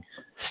earthing,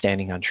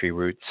 standing on tree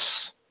roots,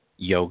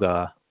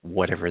 yoga,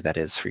 whatever that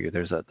is for you.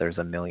 There's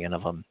a million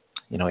of them.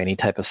 Any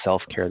type of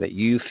self-care that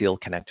you feel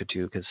connected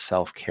to, because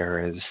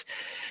self-care is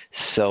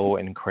so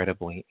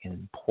incredibly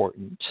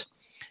important,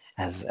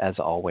 as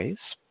always.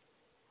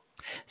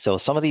 So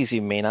some of these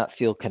you may not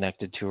feel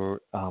connected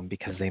to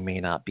because they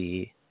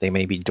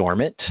may be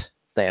dormant.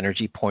 The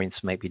energy points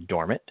might be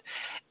dormant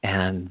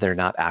and they're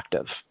not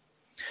active.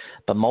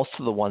 But most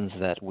of the ones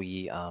that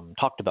we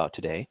talked about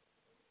today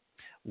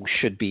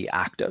should be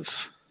active,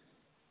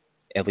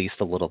 at least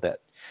a little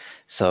bit.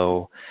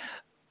 So,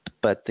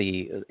 but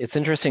it's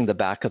interesting, the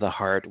back of the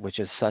heart, which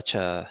is such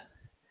a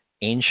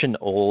ancient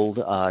old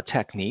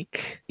technique,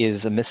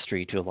 is a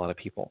mystery to a lot of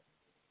people,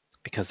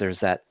 because there's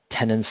that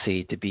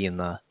tendency to be in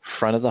the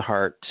front of the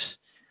heart,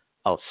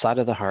 outside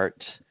of the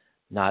heart,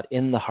 not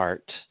in the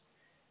heart.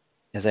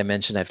 As I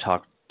mentioned, I've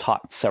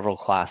taught several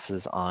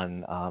classes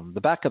on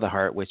the back of the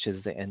heart, which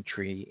is the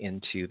entry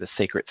into the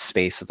sacred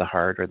space of the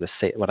heart, or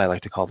what I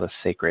like to call the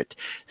sacred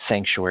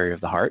sanctuary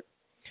of the heart,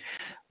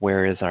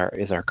 where is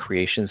our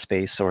creation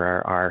space,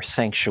 or our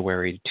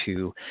sanctuary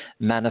to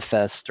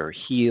manifest or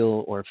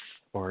heal or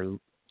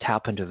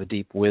tap into the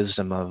deep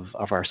wisdom of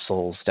our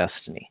soul's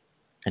destiny,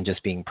 and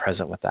just being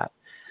present with that.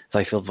 So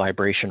I feel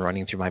vibration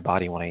running through my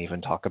body when I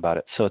even talk about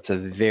it. So it's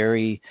a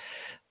very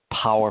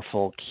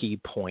powerful key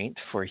point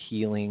for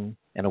healing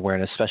and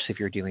awareness, especially if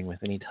you're dealing with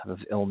any type of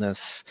illness,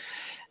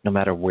 no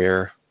matter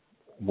where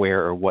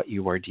or what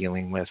you are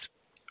dealing with.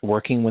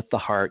 Working with the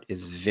heart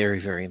is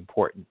very, very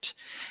important.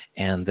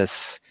 And this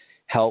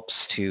helps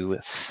to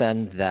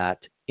send that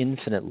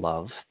infinite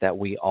love that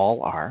we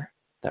all are,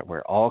 that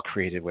we're all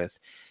created with,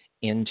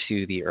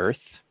 into the earth,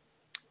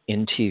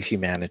 into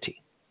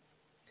humanity.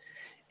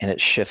 And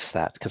it shifts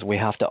that, because we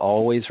have to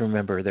always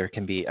remember there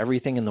can be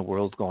everything in the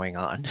world going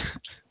on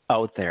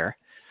out there,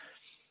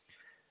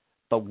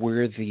 but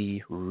we're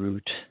the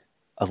root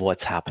of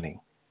what's happening.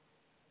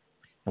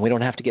 And we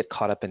don't have to get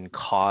caught up in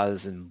cause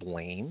and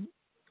blame,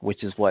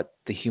 which is what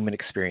the human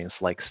experience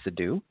likes to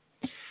do.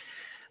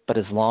 But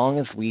as long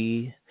as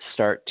we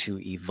start to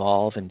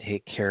evolve and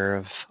take care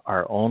of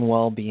our own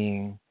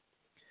well-being,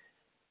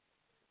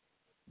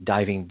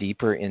 diving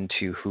deeper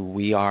into who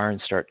we are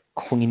and start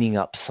cleaning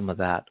up some of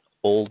that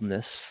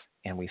oldness,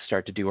 and we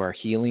start to do our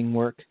healing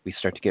work, we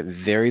start to get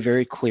very,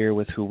 very clear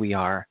with who we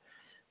are,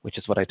 which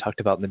is what I talked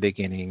about in the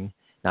beginning,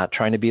 not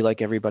trying to be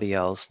like everybody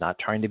else, not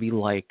trying to be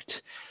liked,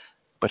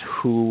 but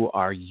who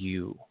are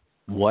you?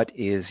 What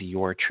is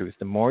your truth?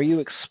 The more you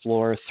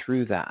explore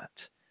through that,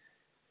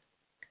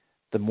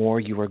 the more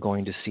you are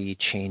going to see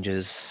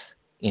changes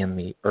in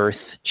the earth,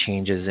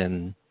 changes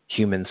in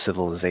human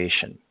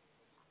civilization.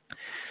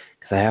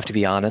 Because I have to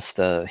be honest,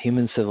 the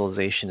human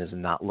civilization is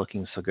not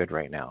looking so good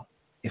right now.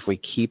 If we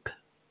keep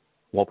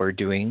what we're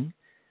doing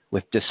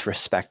with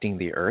disrespecting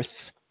the earth,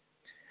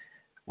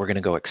 we're going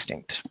to go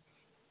extinct.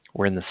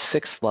 We're in the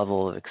 6th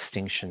level of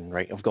extinction,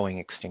 right? Of going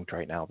extinct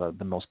right now,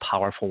 the most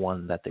powerful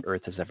one that the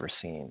earth has ever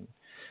seen.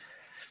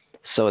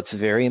 So it's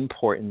very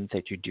important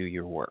that you do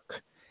your work,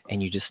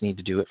 and you just need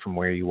to do it from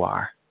where you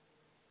are.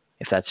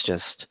 If that's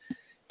just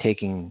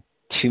taking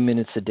 2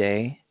 minutes a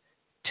day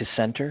to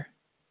center,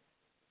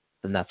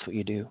 then that's what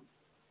you do.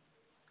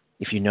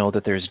 If you know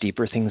that there's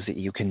deeper things that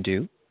you can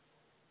do,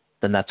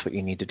 then that's what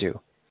you need to do.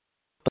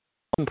 But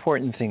the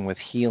important thing with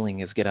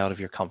healing is get out of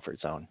your comfort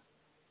zone.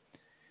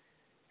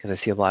 Because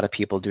I see a lot of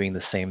people doing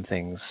the same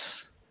things.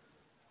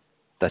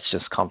 That's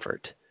just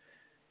comfort.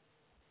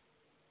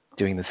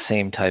 Doing the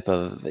same type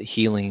of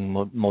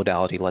healing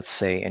modality, let's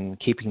say, and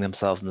keeping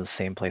themselves in the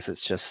same place.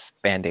 It's just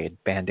Band-Aid,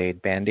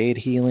 Band-Aid, Band-Aid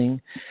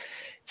healing.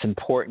 It's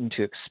important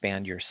to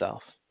expand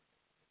yourself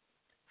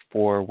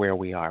for where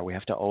we are. We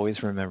have to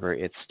always remember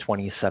it's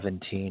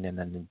 2017, and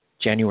then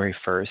January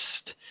 1st,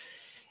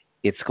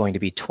 it's going to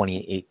be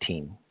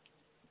 2018.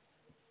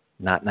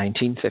 Not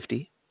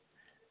 1950,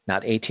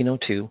 not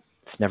 1802.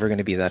 It's never going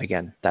to be that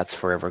again. That's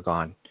forever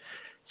gone.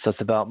 So it's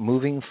about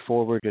moving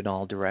forward in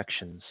all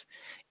directions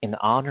and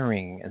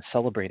honoring and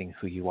celebrating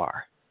who you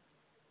are.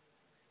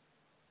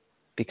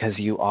 Because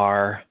you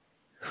are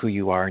who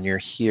you are, and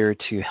you're here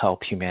to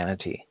help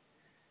humanity.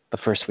 But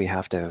first we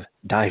have to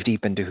dive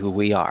deep into who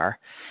we are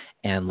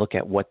and look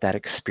at what that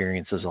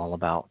experience is all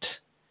about.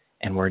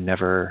 And we're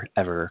never,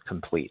 ever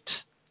complete.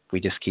 We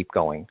just keep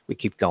going. We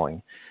keep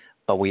going.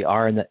 But we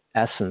are in the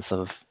essence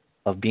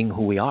of being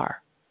who we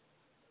are.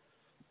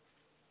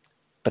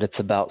 But it's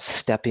about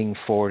stepping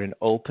forward and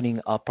opening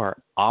up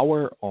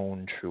our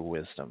own true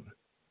wisdom.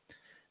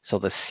 So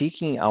the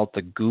seeking out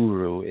the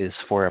guru is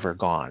forever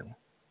gone.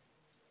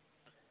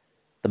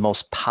 The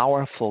most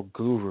powerful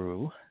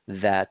guru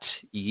that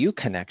you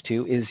connect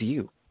to is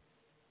you.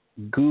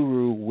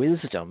 Guru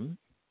wisdom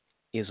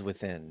is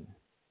within.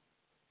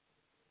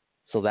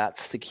 So that's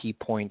the key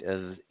point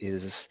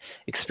is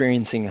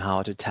experiencing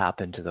how to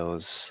tap into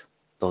those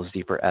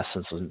deeper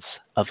essences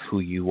of who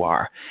you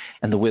are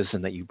and the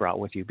wisdom that you brought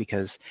with you,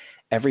 because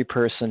every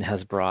person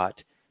has brought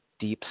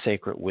deep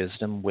sacred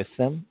wisdom with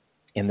them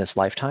in this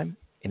lifetime,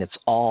 and it's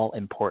all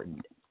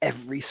important.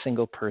 Every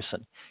single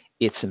person,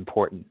 it's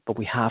important, but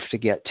we have to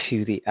get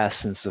to the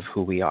essence of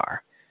who we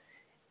are.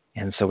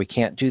 And so we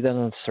can't do that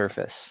on the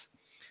surface.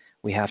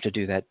 We have to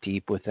do that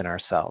deep within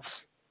ourselves,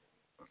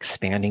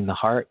 expanding the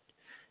heart,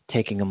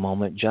 taking a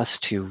moment just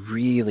to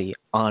really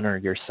honor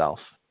yourself.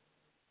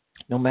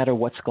 No matter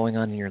what's going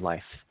on in your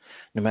life,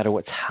 no matter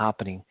what's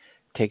happening,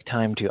 take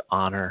time to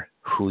honor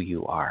who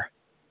you are.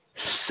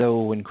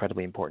 So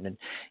incredibly important.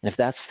 And if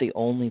that's the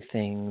only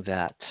thing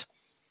that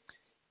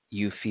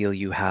you feel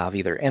you have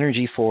either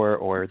energy for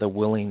or the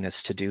willingness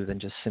to do, then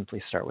just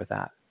simply start with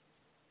that.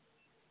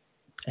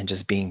 And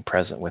just being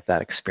present with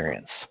that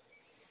experience.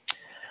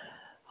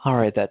 All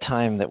right, that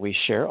time that we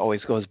share always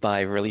goes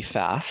by really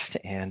fast.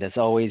 And as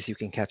always, you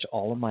can catch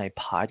all of my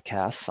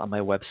podcasts on my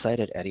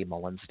website at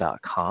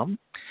eddiemullins.com.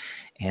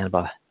 And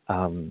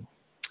on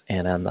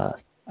the,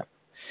 I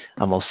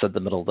almost said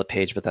the middle of the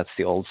page, but that's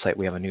the old site.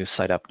 We have a new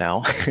site up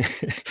now.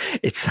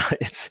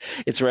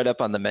 It's right up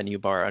on the menu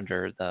bar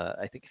under the,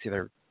 I think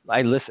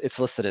it's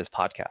listed as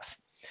podcast.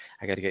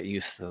 I got to get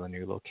used to the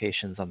new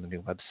locations on the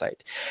new website.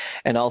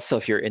 And also,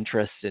 if you're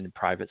interested in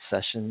private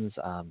sessions,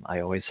 I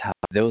always have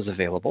those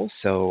available.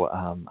 So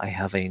I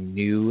have a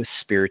new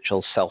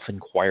spiritual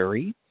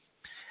self-inquiry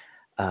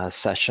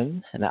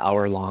session, an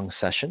hour-long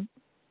session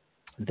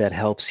that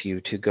helps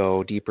you to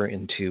go deeper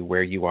into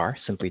where you are,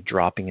 simply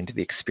dropping into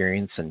the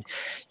experience, and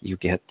you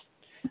get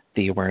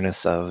the awareness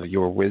of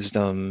your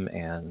wisdom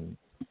and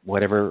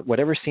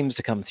whatever seems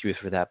to come through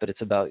for that. But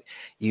it's about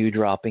you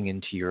dropping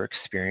into your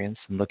experience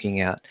and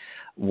looking at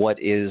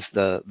what is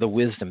the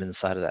wisdom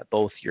inside of that,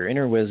 both your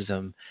inner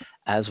wisdom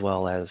as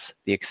well as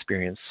the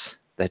experience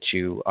that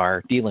you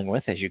are dealing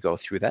with as you go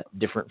through that.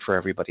 Different for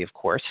everybody, of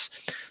course.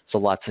 So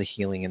lots of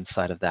healing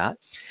inside of that.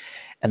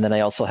 And then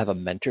I also have a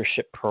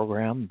mentorship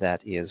program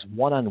that is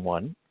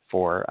one-on-one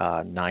for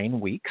 9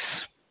 weeks.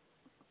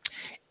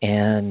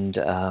 And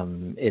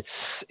it's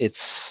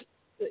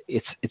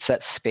that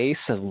space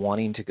of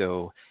wanting to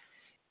go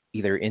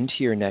either into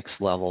your next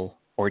level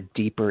or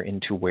deeper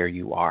into where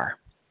you are.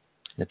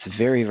 And it's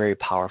very, very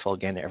powerful.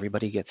 Again,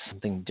 everybody gets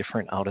something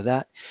different out of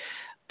that,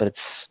 but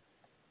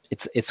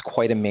it's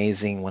quite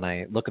amazing when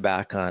I look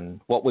back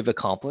on what we've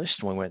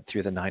accomplished when we went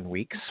through the 9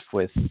 weeks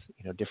with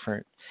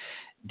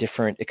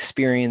different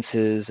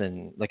experiences.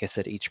 And like I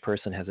said, each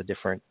person has a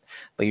different,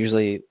 but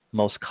usually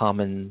most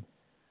common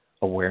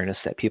awareness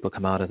that people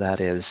come out of that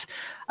is,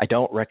 I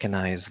don't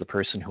recognize the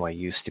person who I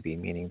used to be,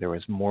 meaning there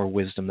was more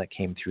wisdom that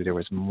came through, there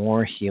was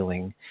more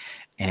healing,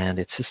 and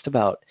it's just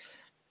about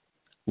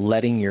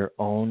letting your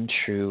own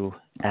true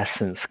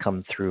essence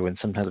come through. And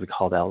sometimes we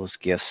call that those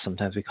gifts,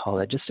 sometimes we call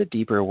that just a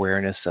deeper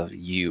awareness of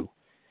you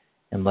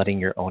and letting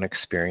your own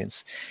experience.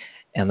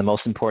 And the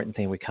most important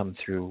thing we come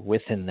through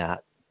within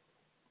that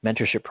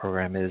mentorship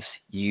program is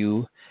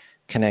you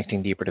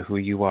connecting deeper to who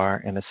you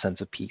are and a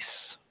sense of peace.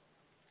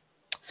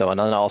 So, and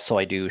then also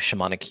I do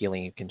shamanic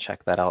healing. You can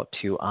check that out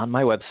too on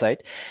my website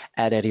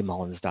at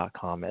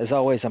eddiemullins.com. As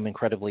always, I'm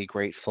incredibly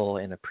grateful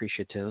and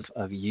appreciative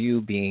of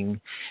you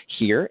being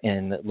here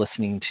and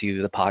listening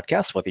to the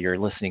podcast, whether you're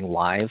listening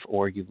live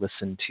or you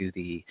listen to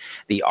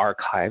the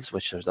archives,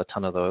 which there's a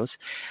ton of those.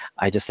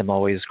 I just am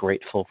always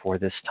grateful for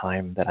this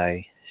time that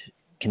I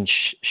can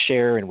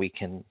share and we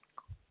can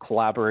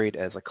collaborate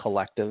as a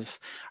collective,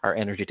 our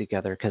energy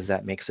together, because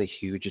that makes a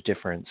huge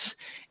difference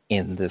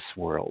in this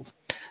world.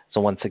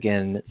 So once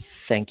again,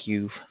 thank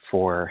you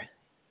for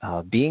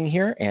being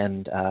here,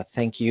 and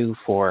thank you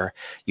for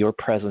your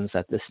presence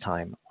at this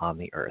time on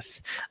the earth.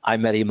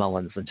 I'm Eddie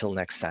Mullins. Until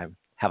next time,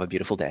 have a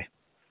beautiful day.